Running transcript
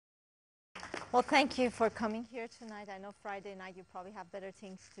Well, thank you for coming here tonight. I know Friday night you probably have better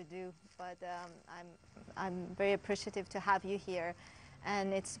things to do, but I'm very appreciative to have you here.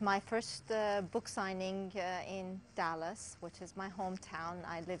 And it's my first book signing in Dallas, which is my hometown.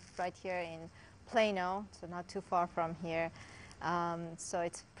 I live right here in Plano, so not too far from here. So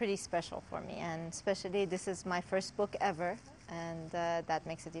it's pretty special for me, and especially this is my first book ever, and that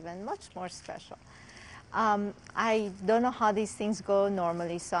makes it even much more special. I don't know how these things go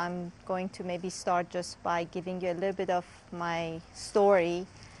normally, so I'm going to maybe start just by giving you a little bit of my story,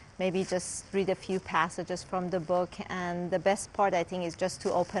 maybe just read a few passages from the book, and the best part I think is just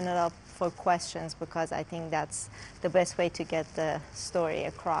to open it up for questions, because I think that's the best way to get the story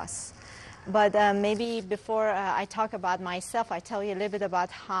across. But maybe before I talk about myself, I tell you a little bit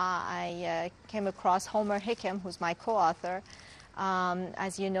about how I came across Homer Hickam, who's my co-author.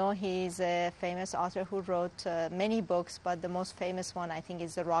 As you know, he's a famous author who wrote many books, but the most famous one, I think,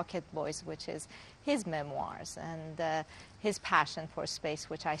 is The Rocket Boys, which is his memoirs and his passion for space,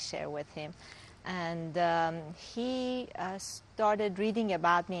 which I share with him. And he started reading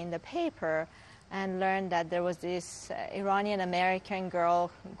about me in the paper and learned that there was this Iranian-American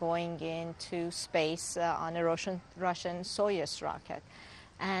girl going into space on a Russian Soyuz rocket.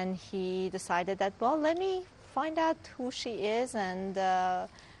 And he decided that, well, let me find out who she is and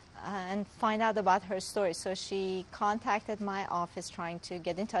find out about her story. So she contacted my office trying to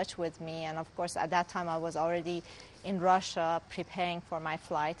get in touch with me. And of course, at that time, I was already in Russia preparing for my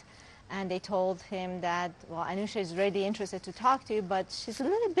flight. And they told him that, well, Anousheh is really interested to talk to you, but she's a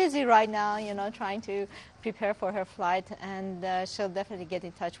little busy right now, you know, trying to prepare for her flight. And she'll definitely get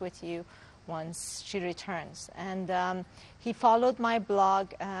in touch with you once she returns. And he followed my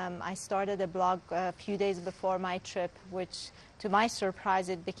blog. I started a blog a few days before my trip, which, to my surprise,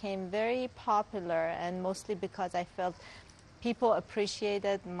 it became very popular, and mostly because I felt people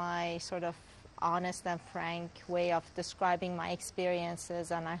appreciated my sort of honest and frank way of describing my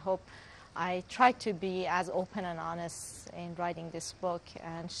experiences, and I hope I tried to be as open and honest in writing this book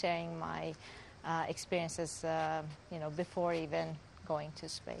and sharing my experiences, you know, before even going to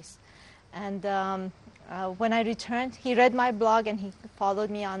space. And when I returned, he read my blog and he followed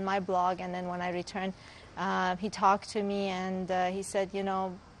me on my blog. And then when I returned, he talked to me and he said, you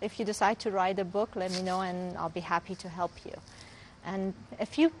know, if you decide to write a book, let me know and I'll be happy to help you. And a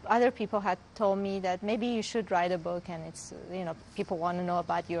few other people had told me that maybe you should write a book, and it's, you know, people want to know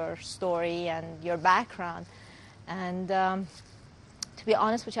about your story and your background. And to be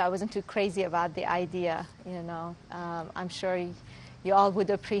honest with you, I wasn't too crazy about the idea, you know. I'm sure you all would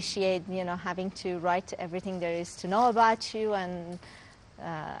appreciate, you know, having to write everything there is to know about you, and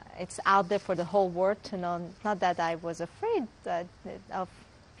it's out there for the whole world to know. Not that I was afraid of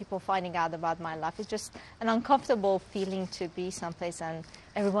people finding out about my life. It's just an uncomfortable feeling to be someplace and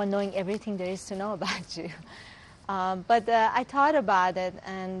everyone knowing everything there is to know about you. But I thought about it,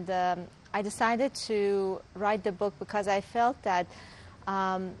 and I decided to write the book because I felt that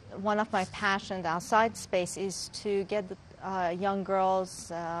one of my passions outside space is to get young girls,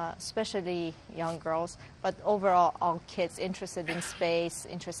 especially young girls, but overall all kids interested in space,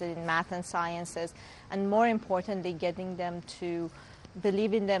 interested in math and sciences, and more importantly, getting them to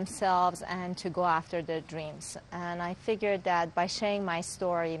believe in themselves and to go after their dreams. And I figured that by sharing my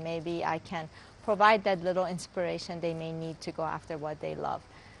story, maybe I can provide that little inspiration they may need to go after what they love.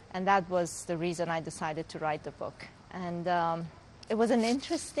 And that was the reason I decided to write the book. And it was an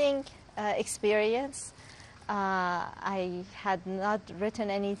interesting experience. I had not written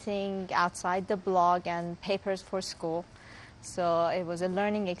anything outside the blog and papers for school, so it was a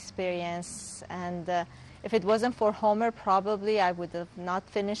learning experience. And if it wasn't for Homer, probably I would have not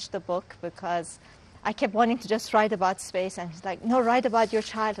finished the book, because I kept wanting to just write about space, and he's like, no, write about your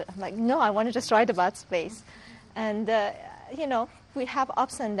childhood. I'm like, no, I want to just write about space. And you know, we have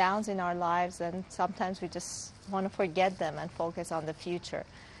ups and downs in our lives, and sometimes we just want to forget them and focus on the future.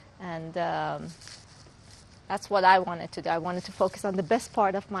 And that's what I wanted to do. I wanted to focus on the best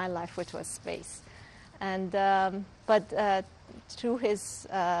part of my life, which was space. And but through his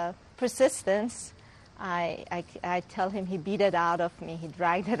persistence, I tell him he beat it out of me. He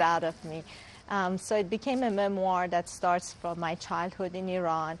dragged it out of me. So it became a memoir that starts from my childhood in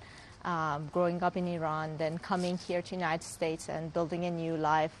Iran, growing up in Iran, then coming here to the United States and building a new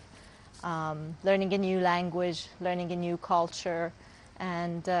life, learning a new language, learning a new culture,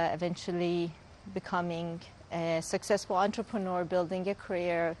 and eventually becoming a successful entrepreneur, building a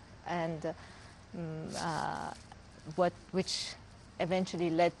career, and which eventually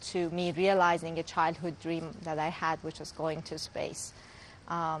led to me realizing a childhood dream that I had, which was going to space.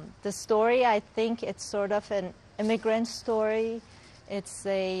 The story, I think it's sort of an immigrant story. It's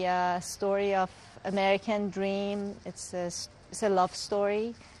a story of American dream. It's a love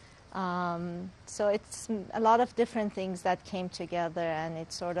story. So it's a lot of different things that came together, and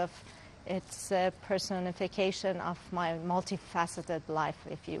it's a personification of my multifaceted life,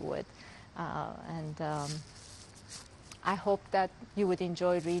 if you would. And I hope that you would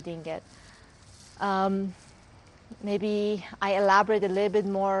enjoy reading it. Maybe I elaborate a little bit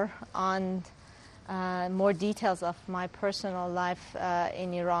more on more details of my personal life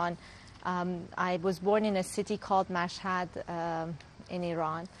in Iran. I was born in a city called Mashhad in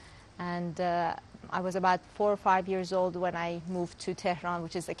Iran, and I was about 4 or 5 years old when I moved to Tehran,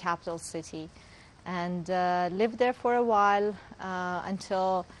 which is the capital city, and lived there for a while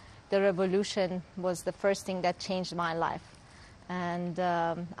until the revolution was the first thing that changed my life. And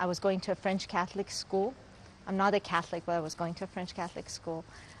I was going to a French Catholic school. I'm not a Catholic, but I was going to a French Catholic school.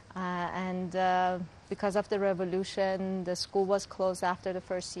 And because of the revolution, the school was closed after the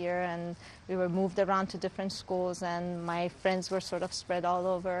first year, and we were moved around to different schools, and my friends were sort of spread all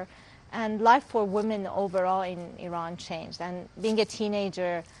over. And life for women overall in Iran changed. And being a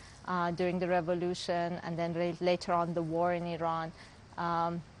teenager during the revolution, and then later on the war in Iran,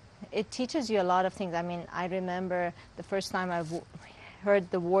 it teaches you a lot of things. I mean, I remember the first time I heard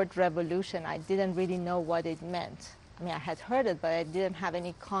the word revolution, I didn't really know what it meant. I mean, I had heard it, but I didn't have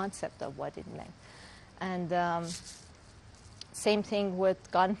any concept of what it meant. And same thing with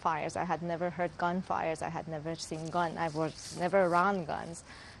gunfires. I had never heard gunfires. I had never seen gun. I was never around guns.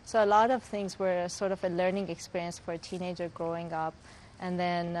 So a lot of things were sort of a learning experience for a teenager growing up. And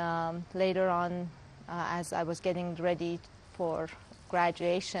then later on, as I was getting ready for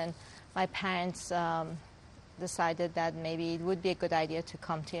graduation, my parents decided that maybe it would be a good idea to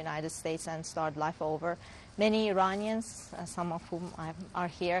come to the United States and start life over. Many Iranians, some of whom are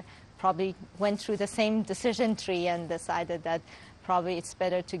here, probably went through the same decision tree and decided that probably it's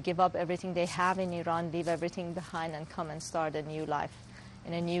better to give up everything they have in Iran, leave everything behind, and come and start a new life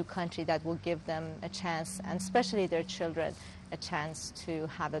in a new country that will give them a chance, and especially their children, a chance to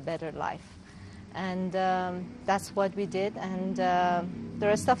have a better life. And that's what we did. And the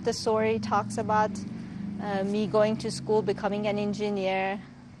rest of the story talks about me going to school, becoming an engineer,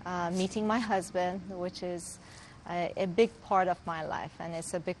 meeting my husband, which is a big part of my life. And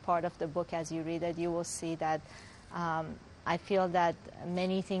it's a big part of the book. As you read it, you will see that I feel that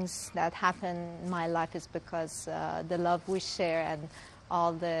many things that happen in my life is because the love we share and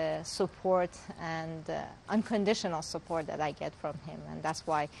all the support and unconditional support that I get from him. And that's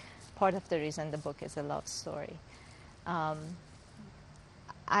why part of the reason the book is a love story.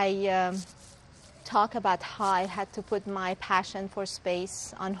 I talk about how I had to put my passion for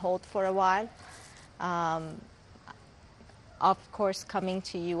space on hold for a while. Of course, coming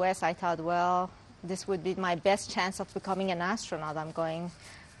to US, I thought, well, this would be my best chance of becoming an astronaut. I'm going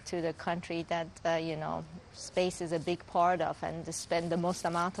to the country that, space is a big part of, and to spend the most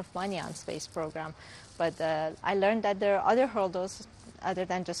amount of money on space program. But I learned that there are other hurdles other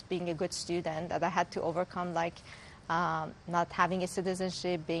than just being a good student that I had to overcome, like not having a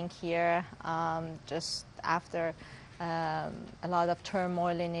citizenship, being here just after a lot of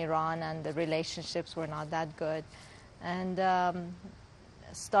turmoil in Iran, and the relationships were not that good. And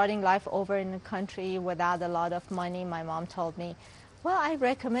starting life over in a country without a lot of money, my mom told me, well, I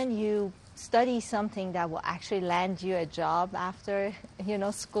recommend you study something that will actually land you a job after,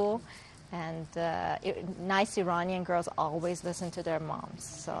 school. And nice Iranian girls always listen to their moms.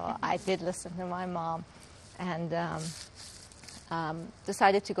 So I did listen to my mom, and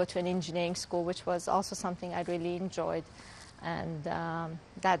decided to go to an engineering school, which was also something I really enjoyed. And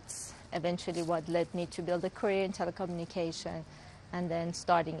that's eventually what led me to build a career in telecommunication and then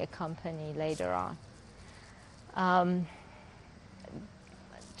starting a company later on.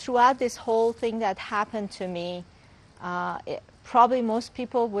 Throughout this whole thing that happened to me, probably most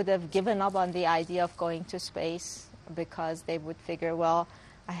people would have given up on the idea of going to space because they would figure, well,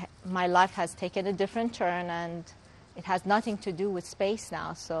 my life has taken a different turn and it has nothing to do with space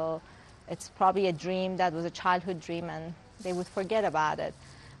now. So it's probably a dream that was a childhood dream, and they would forget about it.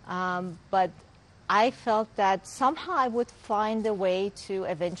 But I felt that somehow I would find a way to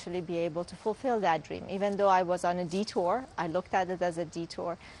eventually be able to fulfill that dream. Even though I was on a detour, I looked at it as a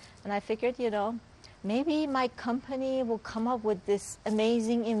detour. And I figured, maybe my company will come up with this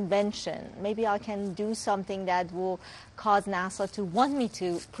amazing invention. Maybe I can do something that will cause NASA to want me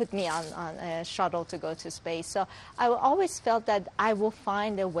to put me on a shuttle to go to space. So I always felt that I will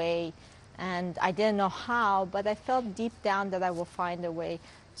find a way, and I didn't know how, but I felt deep down that I will find a way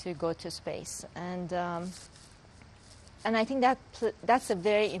to go to space. And I think that's a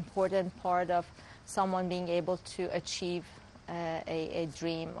very important part of someone being able to achieve a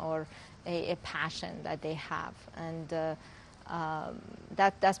dream or a passion that they have. And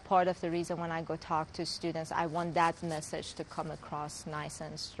that's part of the reason when I go talk to students, I want that message to come across nice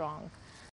and strong.